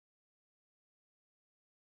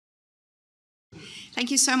Thank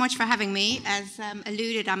you so much for having me. As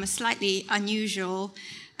alluded, I'm a slightly unusual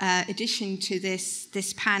addition to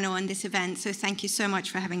this panel and this event, so thank you so much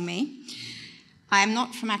for having me. I am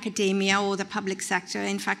not from academia or the public sector.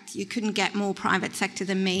 In fact, you couldn't get more private sector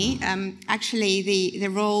than me. Actually, the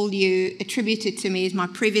role you attributed to me is my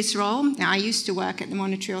previous role. Now, I used to work at the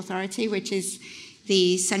Monetary Authority, which is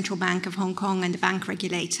the Central Bank of Hong Kong and the bank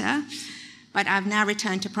regulator. But I've now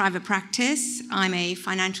returned to private practice. I'm a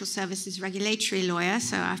financial services regulatory lawyer,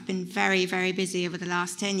 so I've been very, very busy over the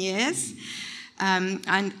last 10 years. And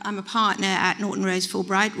I'm a partner at Norton Rose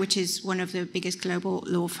Fulbright, which is one of the biggest global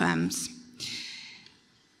law firms.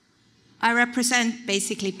 I represent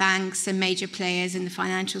basically banks and major players in the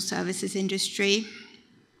financial services industry.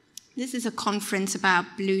 This is a conference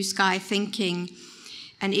about blue sky thinking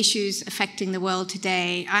and issues affecting the world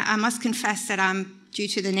today. I must confess that due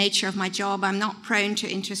to the nature of my job, I'm not prone to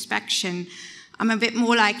introspection. I'm a bit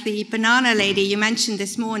more like the banana lady you mentioned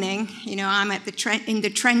this morning. You know, I'm in the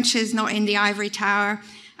trenches, not in the ivory tower,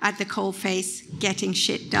 at the coalface, getting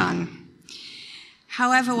shit done.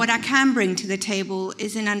 However, what I can bring to the table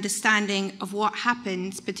is an understanding of what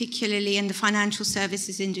happens, particularly in the financial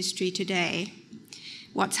services industry today,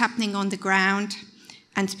 what's happening on the ground,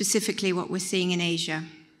 and specifically what we're seeing in Asia.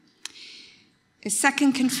 A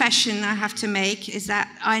second confession I have to make is that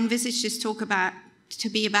I envisage this talk to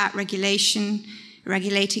be about regulation,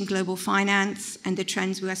 regulating global finance, and the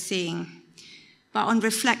trends we are seeing. But on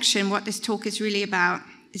reflection, what this talk is really about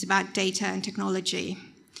is about data and technology.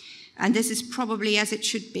 And this is probably as it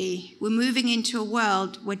should be. We're moving into a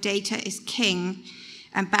world where data is king,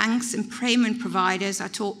 and banks and payment providers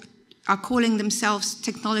are calling themselves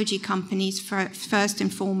technology companies first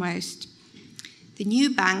and foremost. The new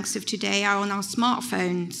banks of today are on our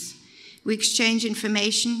smartphones. We exchange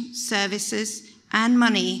information, services, and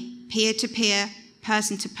money peer-to-peer,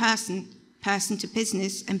 person-to-person,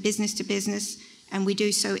 person-to-business, and business-to-business, and we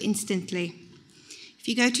do so instantly. If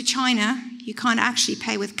you go to China, you can't actually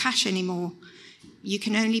pay with cash anymore. You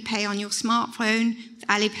can only pay on your smartphone with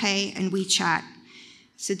Alipay and WeChat.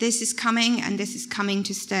 So this is coming, and this is coming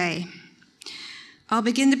to stay. I'll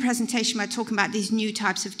begin the presentation by talking about these new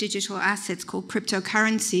types of digital assets called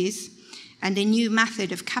cryptocurrencies and a new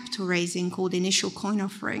method of capital raising called initial coin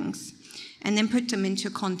offerings, and then put them into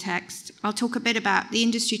context. I'll talk a bit about the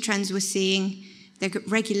industry trends we're seeing, the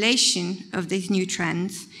regulation of these new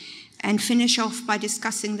trends, and finish off by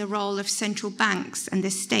discussing the role of central banks and the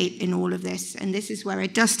state in all of this. And this is where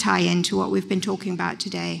it does tie into what we've been talking about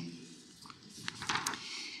today.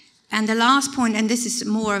 And the last point, and this is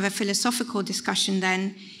more of a philosophical discussion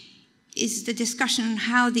then, is the discussion on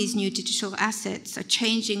how these new digital assets are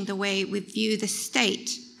changing the way we view the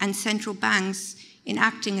state and central banks in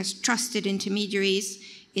acting as trusted intermediaries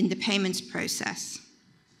in the payments process.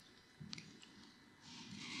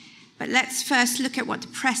 But let's first look at what the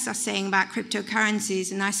press are saying about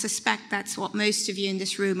cryptocurrencies, and I suspect that's what most of you in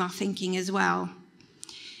this room are thinking as well.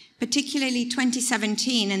 Particularly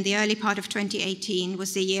 2017 and the early part of 2018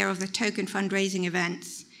 was the year of the token fundraising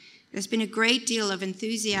events. There's been a great deal of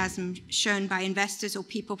enthusiasm shown by investors or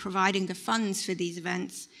people providing the funds for these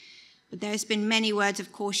events, but there's been many words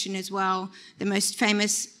of caution as well. The most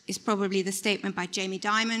famous is probably the statement by Jamie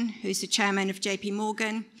Dimon, who's the chairman of JP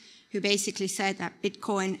Morgan, who basically said that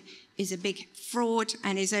Bitcoin is a big fraud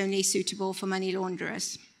and is only suitable for money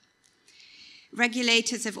launderers.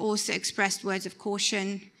 Regulators have also expressed words of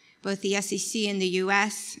caution, both the SEC in the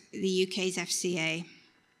US, the UK's FCA.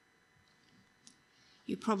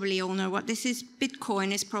 You probably all know what this is.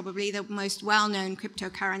 Bitcoin is probably the most well-known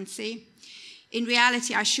cryptocurrency. In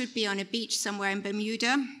reality, I should be on a beach somewhere in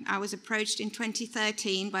Bermuda. I was approached in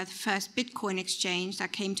 2013 by the first Bitcoin exchange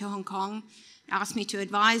that came to Hong Kong, asked me to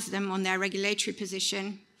advise them on their regulatory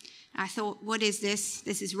position. I thought, what is this?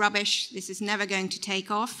 This is rubbish. This is never going to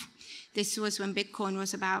take off. This was when Bitcoin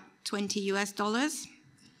was about $20 US.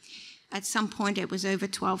 At some point, it was over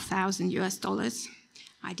 12,000 US.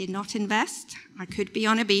 I did not invest. I could be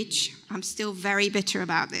on a beach. I'm still very bitter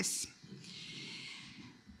about this.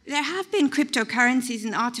 There have been cryptocurrencies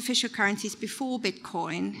and artificial currencies before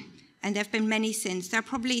Bitcoin, and there have been many since. There are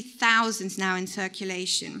probably thousands now in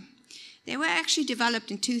circulation. They were actually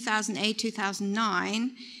developed in 2008,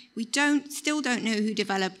 2009. We still don't know who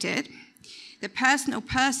developed it. The person or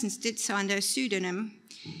persons did so under a pseudonym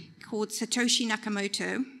called Satoshi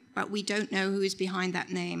Nakamoto, but we don't know who is behind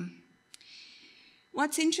that name.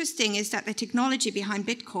 What's interesting is that the technology behind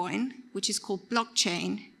Bitcoin, which is called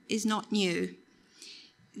blockchain, is not new.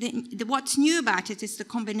 What's new about it is the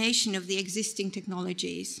combination of the existing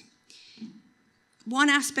technologies. One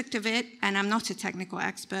aspect of it, and I'm not a technical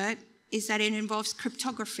expert, is that it involves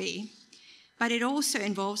cryptography. but it also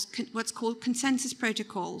involves what's called consensus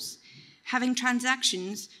protocols, having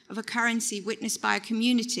transactions of a currency witnessed by a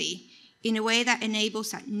community in a way that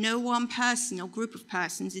enables that no one person or group of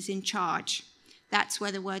persons is in charge. That's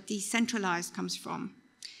where the word decentralized comes from.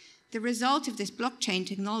 The result of this blockchain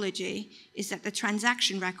technology is that the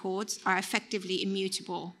transaction records are effectively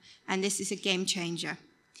immutable, and this is a game changer.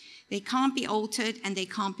 They can't be altered and they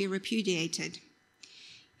can't be repudiated.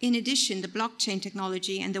 In addition, the blockchain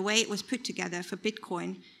technology and the way it was put together for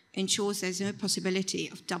Bitcoin ensures there's no possibility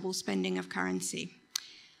of double spending of currency.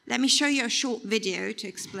 Let me show you a short video to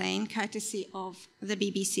explain, courtesy of the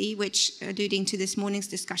BBC, which, alluding to this morning's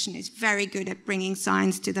discussion, is very good at bringing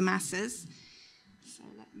science to the masses. So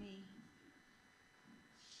let me...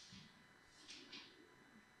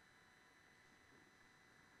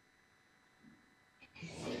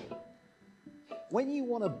 When you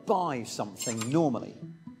want to buy something normally,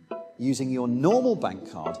 using your normal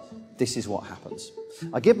bank card, this is what happens.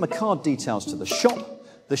 I give my card details to the shop.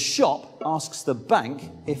 The shop asks the bank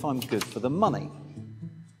if I'm good for the money.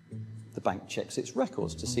 The bank checks its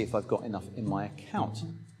records to see if I've got enough in my account.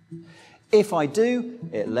 If I do,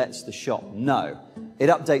 it lets the shop know. It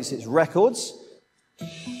updates its records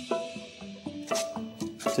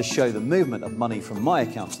to show the movement of money from my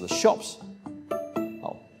account to the shop's.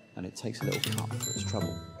 Oh, and it takes a little cut for its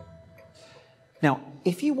trouble. Now,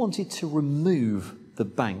 if you wanted to remove the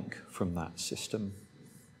bank from that system,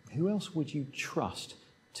 who else would you trust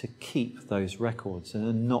to keep those records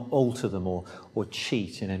and not alter them or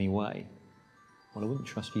cheat in any way? Well, I wouldn't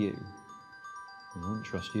trust you. I wouldn't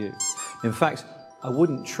trust you. In fact, I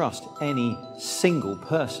wouldn't trust any single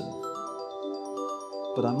person,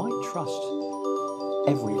 but I might trust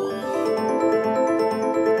everyone.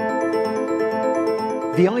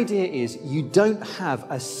 The idea is you don't have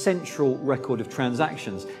a central record of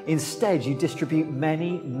transactions. Instead, you distribute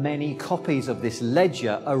many, many copies of this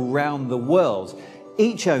ledger around the world.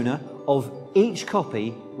 Each owner of each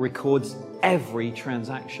copy records every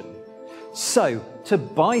transaction. So, to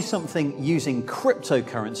buy something using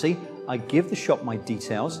cryptocurrency, I give the shop my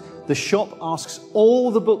details. The shop asks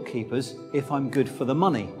all the bookkeepers if I'm good for the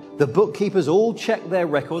money. The bookkeepers all check their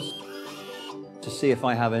records to see if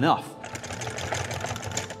I have enough.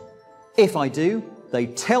 If I do, they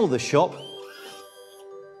tell the shop,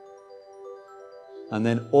 and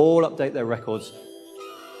then all update their records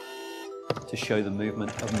to show the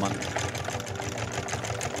movement of money.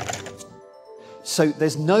 So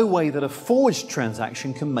there's no way that a forged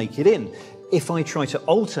transaction can make it in. If I try to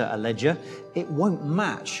alter a ledger, it won't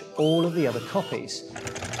match all of the other copies,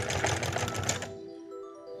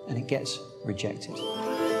 and it gets rejected.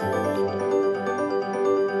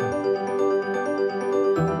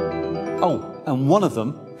 Oh, and one of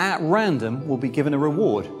them, at random, will be given a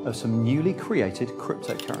reward of some newly created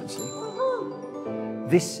cryptocurrency.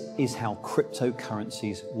 This is how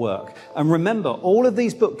cryptocurrencies work. And remember, all of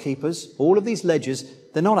these bookkeepers, all of these ledgers,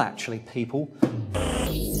 they're not actually people,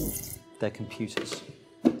 they're computers.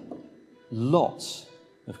 Lots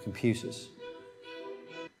of computers.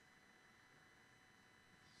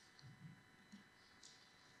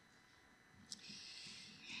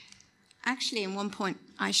 Actually, and one point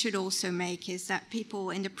I should also make is that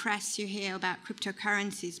people in the press, you hear about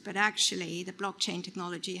cryptocurrencies, but actually the blockchain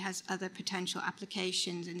technology has other potential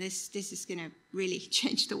applications, and this is going to really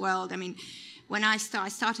change the world. I mean, when I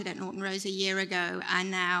started at Norton Rose a year ago,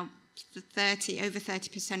 and now over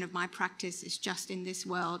 30% of my practice is just in this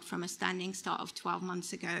world from a standing start of 12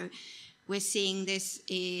 months ago. We're seeing this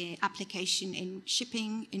application in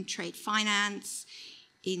shipping, in trade finance,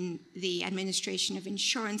 in the administration of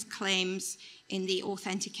insurance claims, in the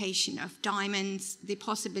authentication of diamonds. The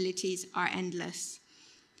possibilities are endless.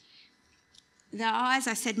 There are, as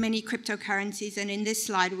I said, many cryptocurrencies, and in this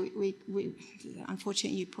slide,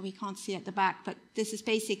 unfortunately, you probably can't see at the back, but this is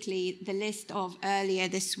basically the list of earlier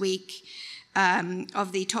this week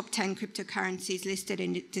of the top 10 cryptocurrencies listed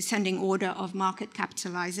in descending order of market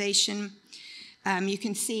capitalization. You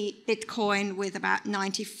can see Bitcoin with about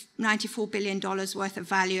 $94 billion worth of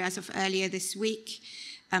value as of earlier this week.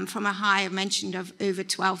 From a high I mentioned of over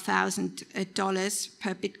 $12,000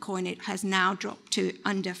 per Bitcoin, it has now dropped to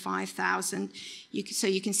under $5,000. So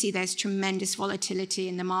you can see there's tremendous volatility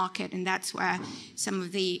in the market, and that's where some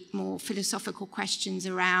of the more philosophical questions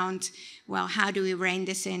around, well, how do we rein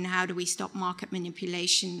this in? How do we stop market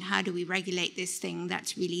manipulation? How do we regulate this thing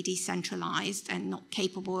that's really decentralized and not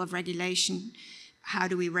capable of regulation? How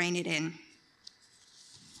do we rein it in?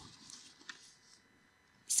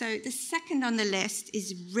 So the second on the list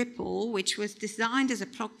is Ripple, which was designed as a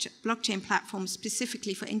blockchain platform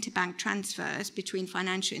specifically for interbank transfers between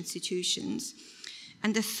financial institutions.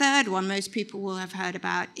 And the third one most people will have heard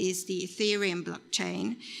about is the Ethereum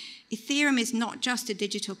blockchain. Ethereum is not just a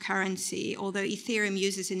digital currency, although Ethereum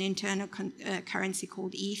uses an internal currency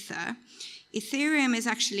called Ether. Ethereum is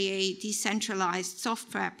actually a decentralized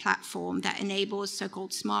software platform that enables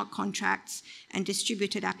so-called smart contracts and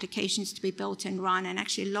distributed applications to be built and run. And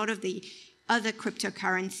actually a lot of the other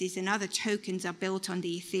cryptocurrencies and other tokens are built on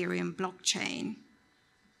the Ethereum blockchain.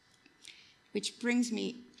 Which brings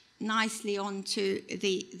me nicely on to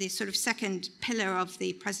the sort of second pillar of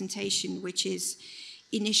the presentation, which is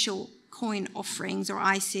initial coin offerings, or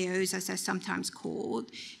ICOs as they're sometimes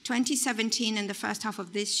called. 2017 and the first half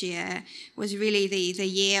of this year was really the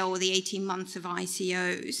year or the 18 months of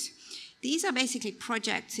ICOs. These are basically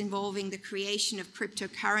projects involving the creation of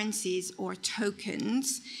cryptocurrencies or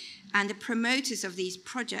tokens, and the promoters of these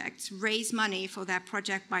projects raise money for their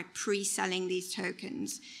project by pre-selling these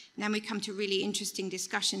tokens. And then we come to really interesting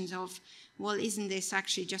discussions of, well, isn't this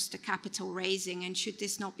actually just a capital raising, and should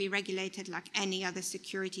this not be regulated like any other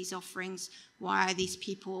securities offerings? Why are these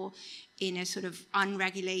people in a sort of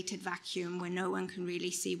unregulated vacuum where no one can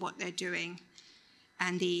really see what they're doing?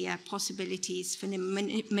 And the possibilities for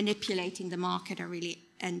manipulating the market are really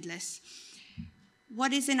endless.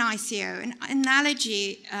 What is an ICO? An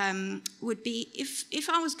analogy would be if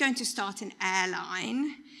I was going to start an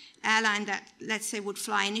airline that, let's say, would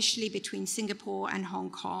fly initially between Singapore and Hong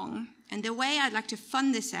Kong. And the way I'd like to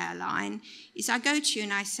fund this airline is I go to you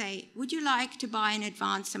and I say, would you like to buy in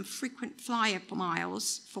advance some frequent flyer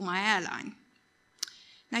miles for my airline?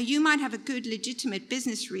 Now, you might have a good legitimate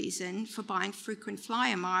business reason for buying frequent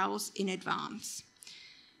flyer miles in advance.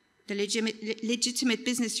 The legitimate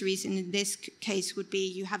business reason in this case would be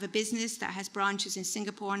you have a business that has branches in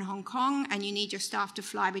Singapore and Hong Kong, and you need your staff to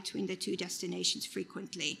fly between the two destinations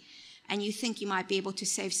frequently. And you think you might be able to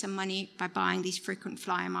save some money by buying these frequent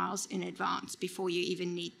flyer miles in advance before you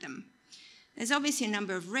even need them. There's obviously a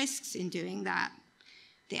number of risks in doing that.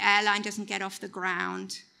 The airline doesn't get off the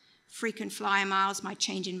ground. Frequent flyer miles might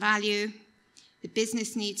change in value. The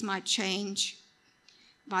business needs might change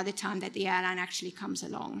by the time that the airline actually comes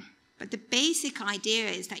along. But the basic idea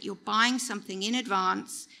is that you're buying something in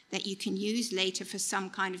advance that you can use later for some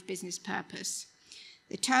kind of business purpose.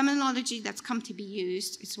 The terminology that's come to be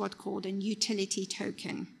used is what's called an utility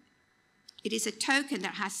token. It is a token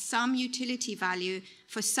that has some utility value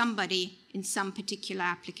for somebody in some particular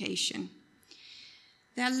application.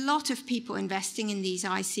 There are a lot of people investing in these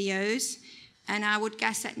ICOs, and I would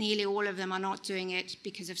guess that nearly all of them are not doing it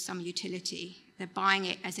because of some utility. They're buying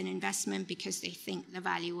it as an investment because they think the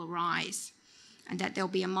value will rise and that there'll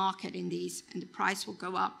be a market in these and the price will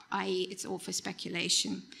go up, i.e. it's all for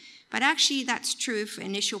speculation. But actually that's true for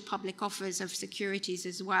initial public offers of securities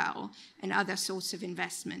as well and other sorts of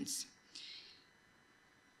investments.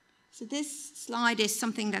 So this slide is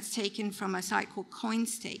something that's taken from a site called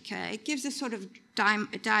CoinStaker. It gives a sort of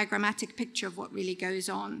diagrammatic picture of what really goes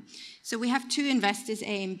on. So we have two investors,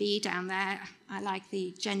 A and B, down there. I like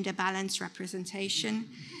the gender balance representation.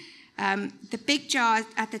 The big jar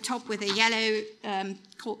at the top with a yellow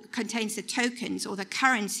contains the tokens or the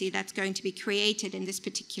currency that's going to be created in this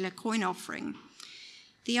particular coin offering.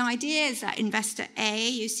 The idea is that investor A,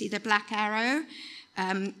 you see the black arrow,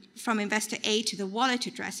 from investor A to the wallet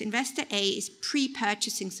address, investor A is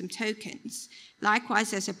pre-purchasing some tokens. Likewise,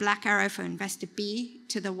 there's a black arrow for investor B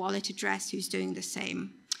to the wallet address who's doing the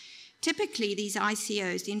same. Typically, these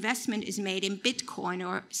ICOs, the investment is made in Bitcoin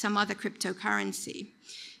or some other cryptocurrency.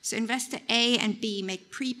 So investor A and B make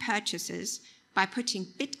pre-purchases by putting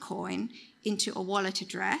Bitcoin into a wallet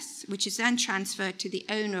address, which is then transferred to the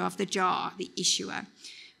owner of the jar, the issuer.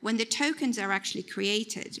 When the tokens are actually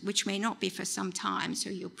created, which may not be for some time, so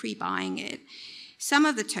you're pre-buying it, some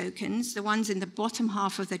of the tokens, the ones in the bottom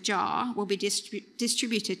half of the jar, will be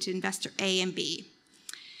distributed to investor A and B.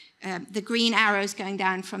 The green arrows going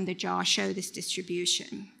down from the jar show this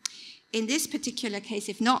distribution. In this particular case,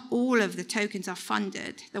 if not all of the tokens are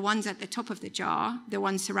funded, the ones at the top of the jar, the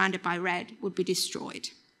ones surrounded by red, would be destroyed.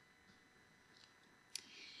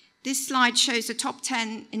 This slide shows the top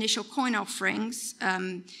 10 initial coin offerings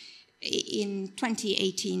in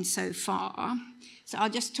 2018 so far. So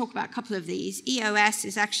I'll just talk about a couple of these. EOS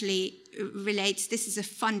is actually relates, this is a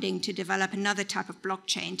funding to develop another type of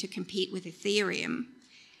blockchain to compete with Ethereum.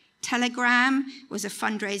 Telegram was a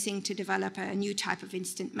fundraising to develop a new type of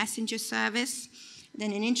instant messenger service.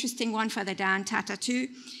 Then an interesting one further down, Tata2,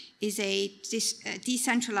 is a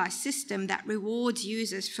decentralized system that rewards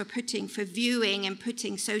users for viewing and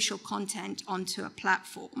putting social content onto a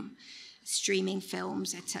platform, streaming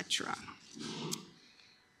films, etc.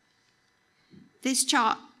 This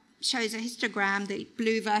chart shows a histogram, the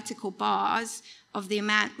blue vertical bars, of the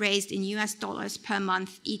amount raised in US dollars per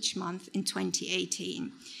month each month in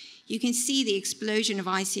 2018. You can see the explosion of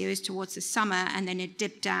ICOs towards the summer and then a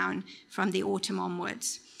dip down from the autumn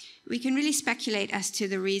onwards. We can really speculate as to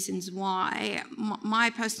the reasons why. My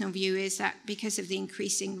personal view is that because of the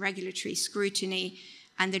increasing regulatory scrutiny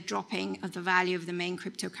and the dropping of the value of the main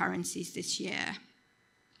cryptocurrencies this year.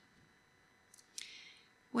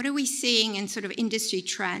 What are we seeing in sort of industry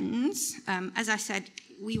trends? As I said,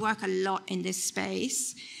 we work a lot in this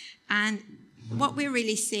space, and what we're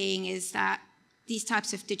really seeing is that these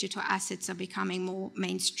types of digital assets are becoming more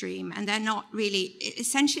mainstream, and they're not really,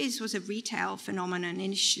 essentially this was a retail phenomenon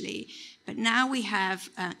initially, but now we have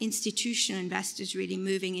institutional investors really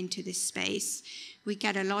moving into this space. We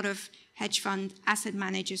get a lot of hedge fund asset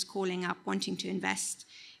managers calling up wanting to invest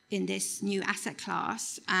in this new asset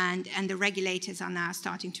class, and the regulators are now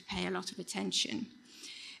starting to pay a lot of attention.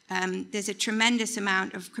 There's a tremendous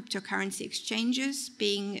amount of cryptocurrency exchanges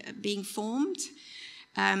being formed.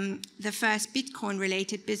 The first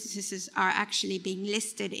Bitcoin-related businesses are actually being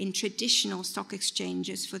listed in traditional stock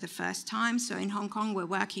exchanges for the first time. So in Hong Kong, we're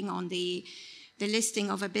working on the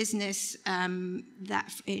listing of a business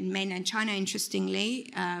that in mainland China,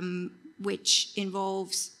 interestingly, which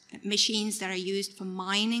involves machines that are used for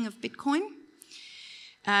mining of Bitcoin.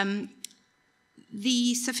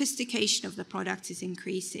 The sophistication of the product is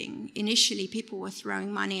increasing. Initially, people were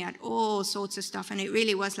throwing money at all sorts of stuff, and it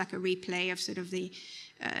really was like a replay of sort of the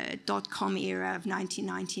dot-com era of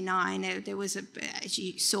 1999. There was, as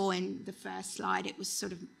you saw in the first slide, it was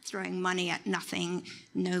sort of throwing money at nothing,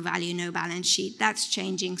 no value, no balance sheet. That's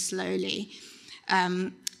changing slowly.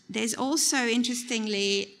 There's also,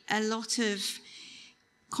 interestingly, a lot of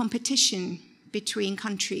competition between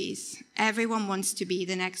countries. Everyone wants to be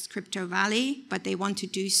the next crypto valley, but they want to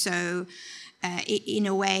do so in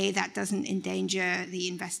a way that doesn't endanger the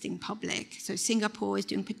investing public. So Singapore is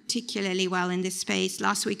doing particularly well in this space.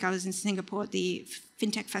 Last week I was in Singapore at the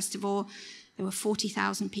FinTech Festival. There were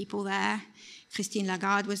 40,000 people there. Christine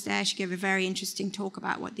Lagarde was there. She gave a very interesting talk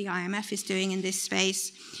about what the IMF is doing in this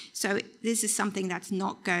space. So this is something that's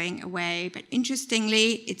not going away. But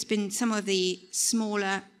interestingly, it's been some of the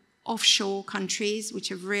smaller offshore countries which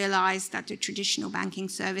have realized that the traditional banking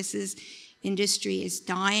services industry is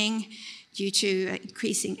dying due to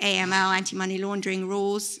increasing AML, anti-money laundering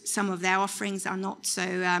rules. Some of their offerings are not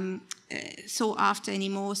so sought after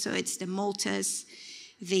anymore. So it's the Maltas,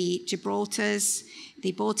 the Gibraltars,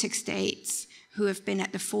 the Baltic states who have been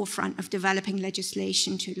at the forefront of developing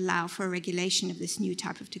legislation to allow for a regulation of this new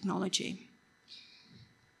type of technology.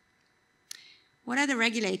 What are the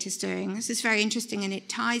regulators doing? This is very interesting, and it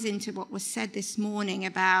ties into what was said this morning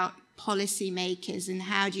about policymakers and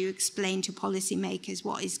how do you explain to policymakers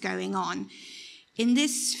what is going on. In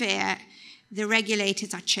this sphere, the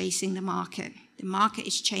regulators are chasing the market. The market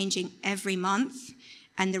is changing every month,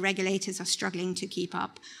 and the regulators are struggling to keep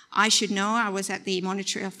up. I should know, I was at the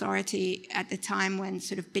Monetary Authority at the time when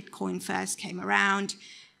sort of Bitcoin first came around,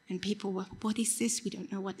 and people were, what is this? We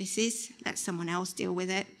don't know what this is. Let someone else deal with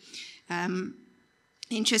it.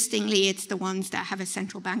 Interestingly, it's the ones that have a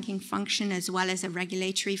central banking function as well as a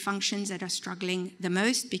regulatory functions that are struggling the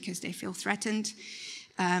most because they feel threatened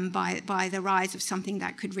by the rise of something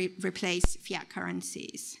that could replace fiat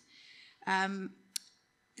currencies.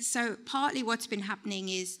 So partly what's been happening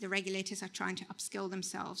is the regulators are trying to upskill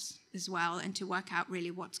themselves as well and to work out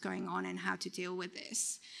really what's going on and how to deal with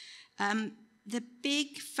this. The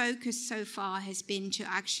big focus so far has been to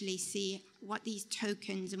actually see what these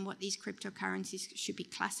tokens and what these cryptocurrencies should be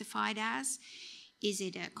classified as. Is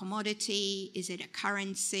it a commodity? Is it a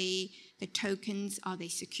currency? The tokens, are they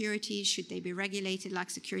securities? Should they be regulated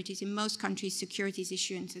like securities? In most countries, securities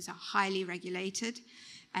issuances are highly regulated,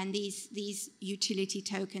 and these utility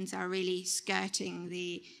tokens are really skirting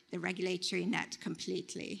the regulatory net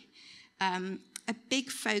completely. A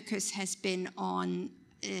big focus has been on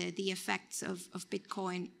the effects of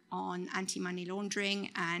Bitcoin on anti-money laundering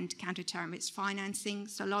and counter-terrorist financing.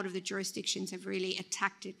 So a lot of the jurisdictions have really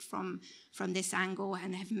attacked it from this angle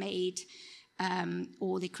and have made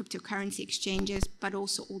all the cryptocurrency exchanges, but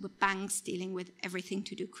also all the banks dealing with everything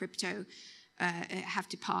to do crypto have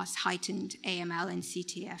to pass heightened AML and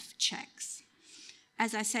CTF checks.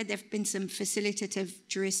 As I said, there have been some facilitative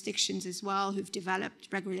jurisdictions as well who've developed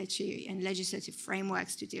regulatory and legislative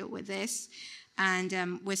frameworks to deal with this.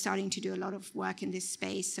 And we're starting to do a lot of work in this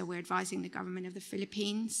space. So we're advising the government of the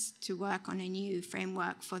Philippines to work on a new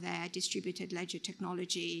framework for their distributed ledger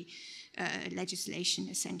technology legislation,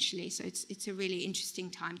 essentially. So it's a really interesting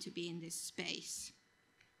time to be in this space.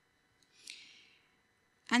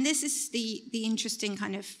 And this is the interesting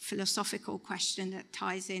kind of philosophical question that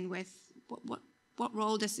ties in with what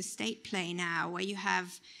role does the state play now, where you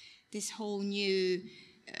have this whole new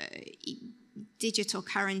digital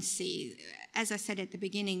currency. As I said at the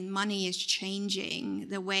beginning, money is changing.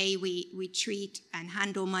 The way we treat and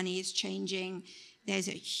handle money is changing. There's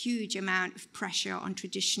a huge amount of pressure on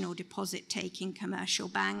traditional deposit-taking commercial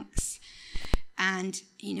banks. And,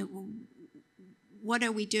 what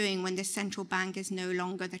are we doing when the central bank is no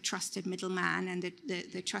longer the trusted middleman and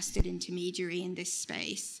the trusted intermediary in this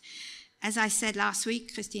space? As I said last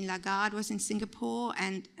week, Christine Lagarde was in Singapore,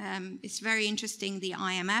 and it's very interesting. The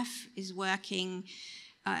IMF is working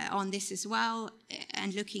on this as well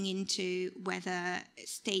and looking into whether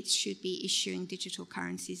states should be issuing digital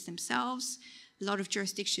currencies themselves. A lot of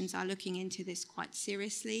jurisdictions are looking into this quite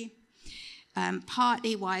seriously.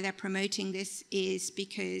 Partly why they're promoting this is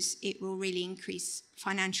because it will really increase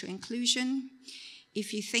financial inclusion.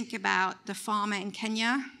 If you think about the farmer in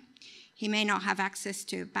Kenya, he may not have access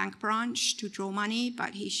to a bank branch to draw money,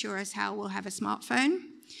 but he sure as hell will have a smartphone.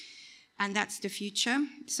 And that's the future.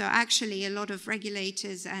 So actually a lot of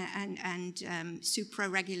regulators and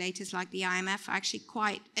supra-regulators like the IMF are actually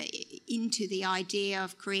quite into the idea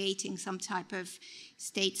of creating some type of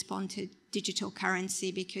state-sponsored digital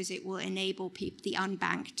currency because it will enable the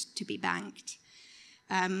unbanked to be banked.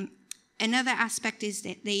 Another aspect is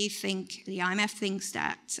that the IMF thinks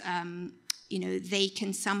that they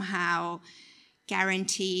can somehow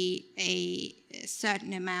guarantee a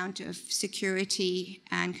certain amount of security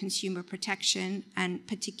and consumer protection, and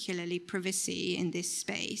particularly privacy in this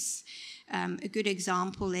space. A good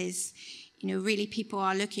example is, really people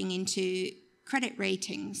are looking into credit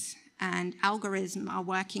ratings, and algorithms are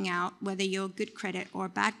working out whether you're good credit or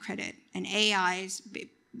bad credit. And AI is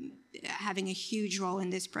having a huge role in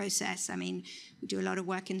this process. I mean, we do a lot of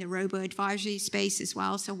work in the robo-advisory space as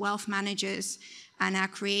well. So wealth managers are now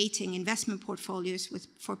creating investment portfolios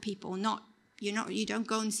for people. You don't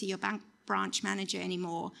go and see your bank branch manager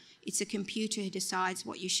anymore. It's a computer who decides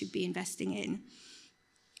what you should be investing in.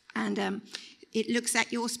 And it looks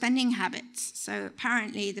at your spending habits. So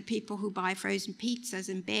apparently the people who buy frozen pizzas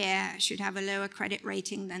and beer should have a lower credit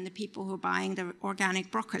rating than the people who are buying the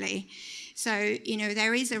organic broccoli. So,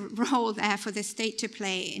 there is a role there for the state to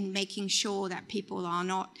play in making sure that people are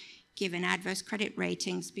not given adverse credit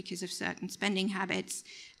ratings because of certain spending habits,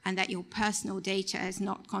 and that your personal data is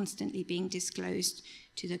not constantly being disclosed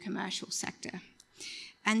to the commercial sector.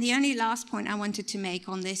 And the only last point I wanted to make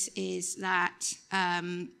on this is that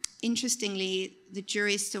interestingly, the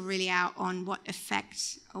jury is still really out on what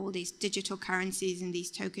effect all these digital currencies and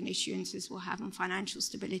these token issuances will have on financial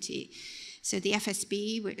stability. So the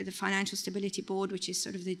FSB, the Financial Stability Board, which is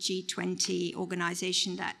sort of the G20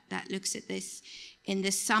 organization that looks at this, in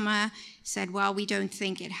the summer said, well, we don't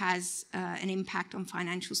think it has an impact on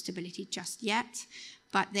financial stability just yet,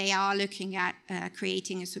 but they are looking at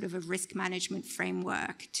creating a sort of a risk management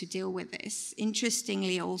framework to deal with this.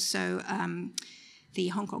 Interestingly also, the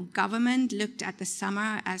Hong Kong government looked at the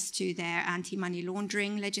summer as to their anti-money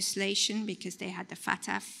laundering legislation because they had the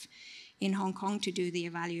FATF in Hong Kong to do the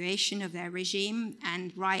evaluation of their regime.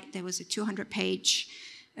 And there was a 200-page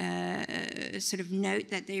sort of note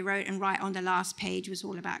that they wrote, and right on the last page was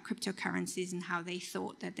all about cryptocurrencies and how they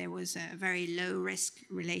thought that there was a very low risk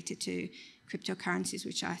related to cryptocurrencies,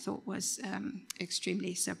 which I thought was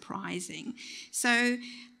extremely surprising. So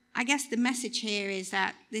I guess the message here is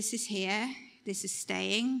that this is here, this is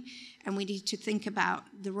staying, and we need to think about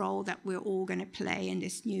the role that we're all going to play in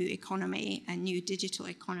this new economy and new digital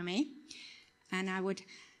economy. And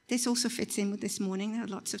this also fits in with this morning. There are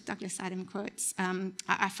lots of Douglas Adams quotes.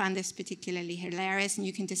 I found this particularly hilarious, and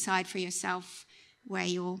you can decide for yourself where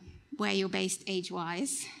you're based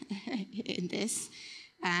age-wise in this.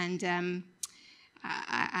 And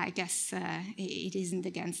I guess it isn't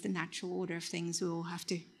against the natural order of things. We all have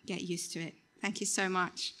to get used to it. Thank you so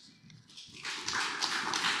much.